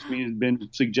asterisk, which means it's been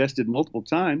suggested multiple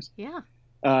times. Yeah.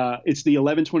 It's the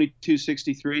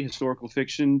 11/22/63 historical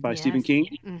fiction by Stephen Yes.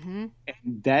 King. Mm-hmm.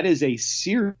 And that is a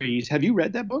series. Have you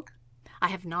read that book? I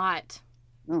have not.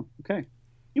 Oh, okay.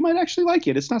 You might actually like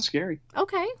it. It's not scary.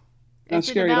 Okay. Not Is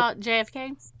it scary at all. about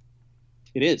JFK?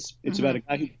 It is. It's Mm-hmm. about a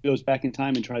guy who goes back in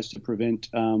time and tries to prevent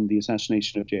the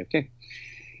assassination of JFK.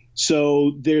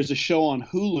 So there's a show on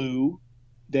Hulu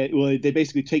that, well, they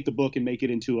basically take the book and make it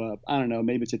into a, I don't know,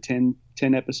 maybe it's a 10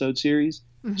 episode series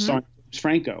Mm-hmm. starring James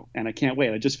Franco. And I can't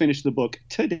wait. I just finished the book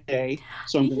today,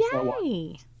 so I'm going to start watching.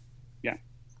 Yay. Yeah.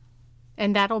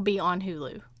 And that'll be on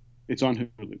Hulu. It's on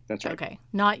Hulu. That's right. Okay.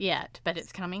 Not yet, but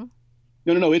it's coming.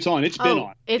 No. It's on. It's been Oh,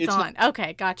 on. it's on. Not,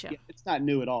 Okay, gotcha. yeah, it's not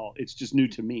new at all. It's just new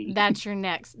to me. That's your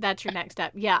next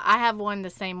step. Yeah, I have one the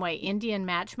same way. Indian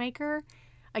Matchmaker,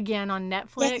 again on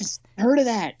Netflix. Yes, I heard of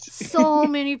that. So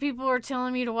many people are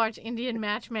telling me to watch Indian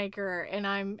Matchmaker, and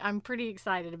I'm pretty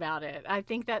excited about it. I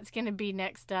think that's going to be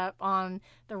next up on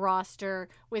the roster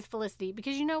with Felicity,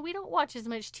 because we don't watch as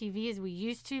much TV as we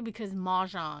used to because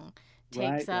mahjong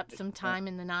takes up some time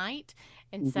in the night,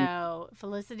 and so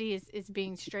Felicity is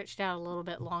being stretched out a little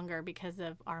bit longer because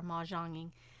of our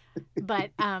mahjonging.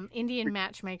 But Indian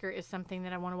Matchmaker is something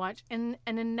that I want to watch. And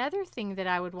another thing that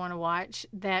I would want to watch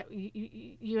that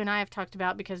you and I have talked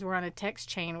about because we're on a text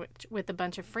chain with a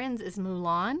bunch of friends is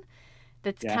Mulan,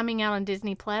 that's coming out on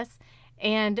Disney Plus.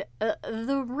 And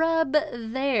the rub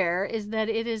there is that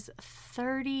it is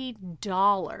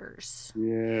 $30.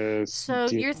 Yes. So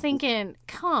you're thinking,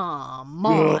 come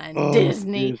on,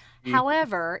 Disney.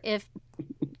 However, if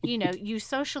you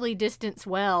socially distance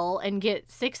well and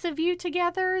get 6 of you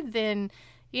together, then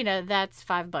that's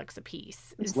 $5 a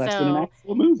piece. It's less than an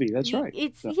actual movie. That's right.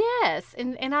 Yes,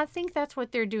 and I think that's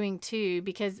what they're doing too.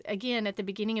 Because again, at the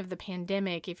beginning of the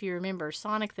pandemic, if you remember,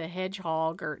 Sonic the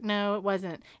Hedgehog, or no, it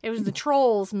wasn't. It was the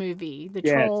Trolls movie, the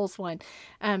Trolls one.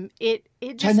 It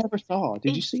just, I never saw.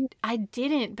 Did you see it? I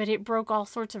didn't, but it broke all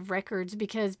sorts of records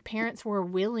because parents were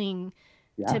willing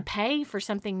to pay for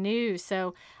something new.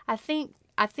 So I think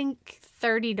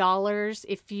 $30,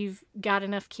 if you've got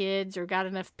enough kids or got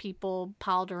enough people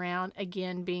piled around,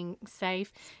 again being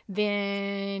safe,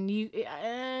 then you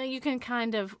can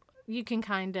kind of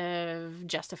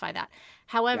justify that.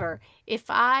 However, if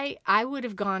I would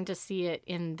have gone to see it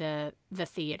in the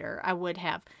theater, I would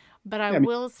have, but I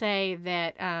will say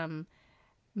that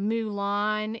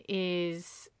Mulan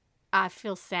is. I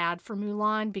feel sad for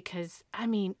Mulan because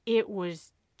it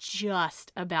was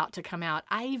just about to come out.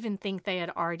 I even think they had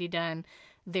already done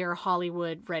their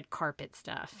Hollywood red carpet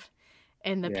stuff,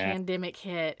 and the pandemic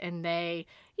hit, and they,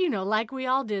 like we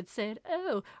all did, said,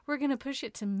 "Oh, we're gonna push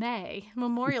it to May,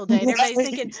 Memorial Day." And everybody's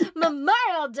thinking,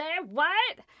 "Memorial Day?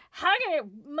 What? How can it?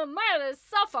 Memorial Day is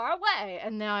so far away."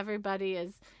 And now everybody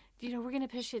is, we're gonna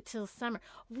push it till summer.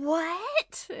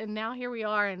 What? And now here we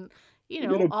are, and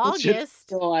August.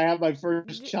 Till I have my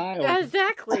first child.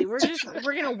 Exactly. We're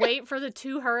gonna wait for the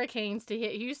 2 hurricanes to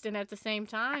hit Houston at the same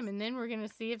time, and then we're gonna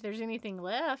see if there's anything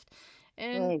left,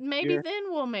 and maybe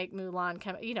then we'll make Mulan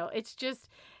come. It's just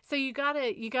so you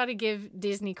gotta give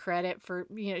Disney credit for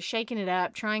shaking it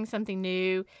up, trying something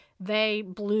new. They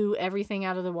blew everything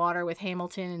out of the water with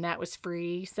Hamilton, and that was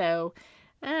free. So.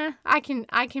 I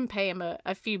can pay him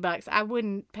a few bucks. I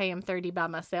wouldn't pay him 30 by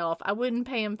myself. I wouldn't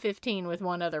pay him 15 with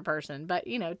one other person. But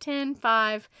 10,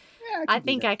 5. Yeah, I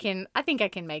think I can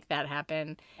make that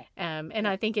happen. And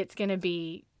I think it's gonna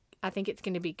be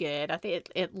good. I think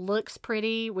it looks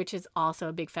pretty, which is also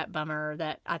a big fat bummer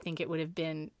that I think it would have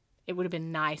been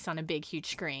nice on a big huge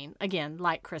screen. Again,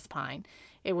 like Chris Pine,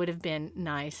 it would have been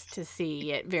nice to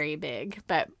see it very big.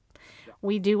 But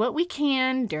we do what we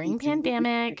can during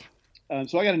pandemic.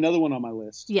 So I got another one on my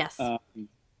list. Yes.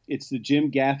 It's the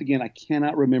Jim Gaffigan. I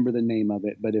cannot remember the name of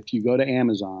it, but if you go to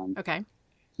Amazon, okay,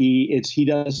 he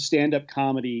does stand-up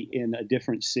comedy in a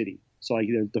different city. So like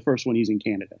the first one, he's in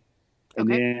Canada,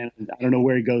 and then I don't know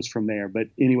where he goes from there. But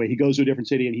anyway, he goes to a different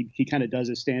city and he kind of does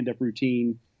a stand-up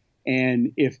routine.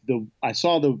 And I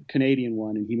saw the Canadian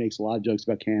one, and he makes a lot of jokes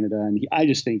about Canada, and I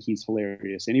just think he's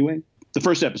hilarious. Anyway, the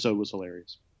first episode was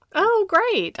hilarious. Oh,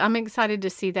 great. I'm excited to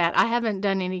see that. I haven't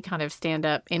done any kind of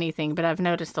stand-up anything, but I've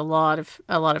noticed a lot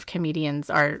of comedians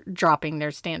are dropping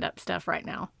their stand-up stuff right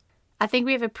now. I think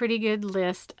we have a pretty good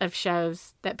list of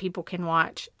shows that people can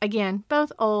watch. Again,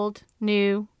 both old,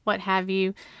 new, what have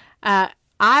you.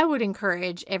 I would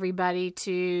encourage everybody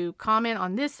to comment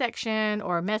on this section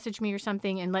or message me or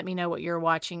something and let me know what you're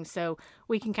watching so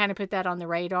we can kind of put that on the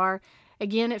radar.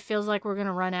 Again, it feels like we're going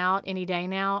to run out any day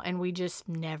now, and we just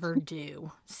never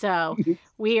do. So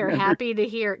we are happy to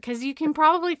hear, because you can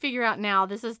probably figure out now,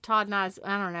 this is Todd and I's,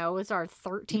 I don't know, it's our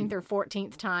 13th or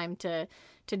 14th time to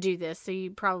do this. So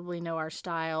you probably know our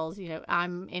styles. You know,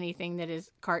 I'm anything that is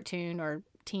cartoon or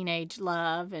teenage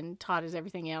love, and Todd is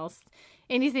everything else.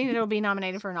 Anything that will be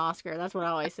nominated for an Oscar. That's what I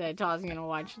always said. Todd's going to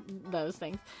watch those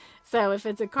things. So if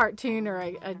it's a cartoon or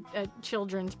a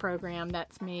children's program,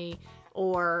 that's me.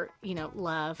 Or, you know,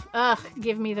 love.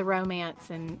 Give me the romance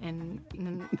and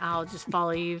I'll just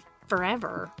follow you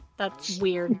forever. That's a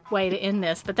weird way to end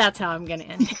this, but that's how I'm going to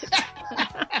end it.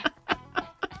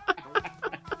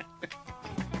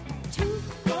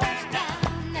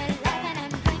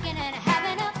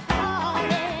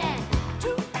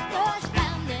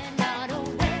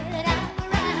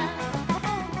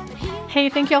 Hey,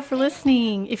 thank y'all for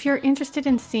listening. If you're interested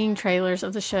in seeing trailers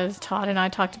of the shows Todd and I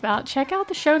talked about, check out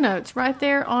the show notes right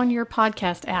there on your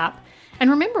podcast app. And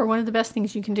remember, one of the best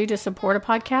things you can do to support a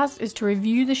podcast is to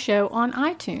review the show on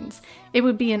iTunes. It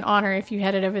would be an honor if you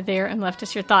headed over there and left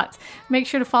us your thoughts. Make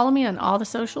sure to follow me on all the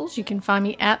socials. You can find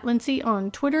me at Lindsay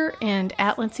on Twitter and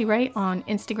at Lindsay Ray on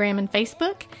Instagram and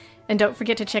Facebook. And don't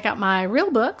forget to check out my real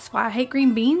books, Why I Hate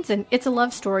Green Beans and It's a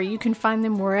Love Story. You can find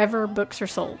them wherever books are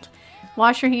sold.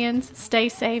 Wash your hands, stay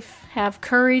safe, have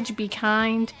courage, be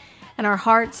kind, and our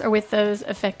hearts are with those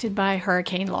affected by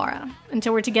Hurricane Laura.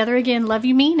 Until we're together again, love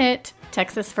you, mean it.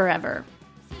 Texas forever.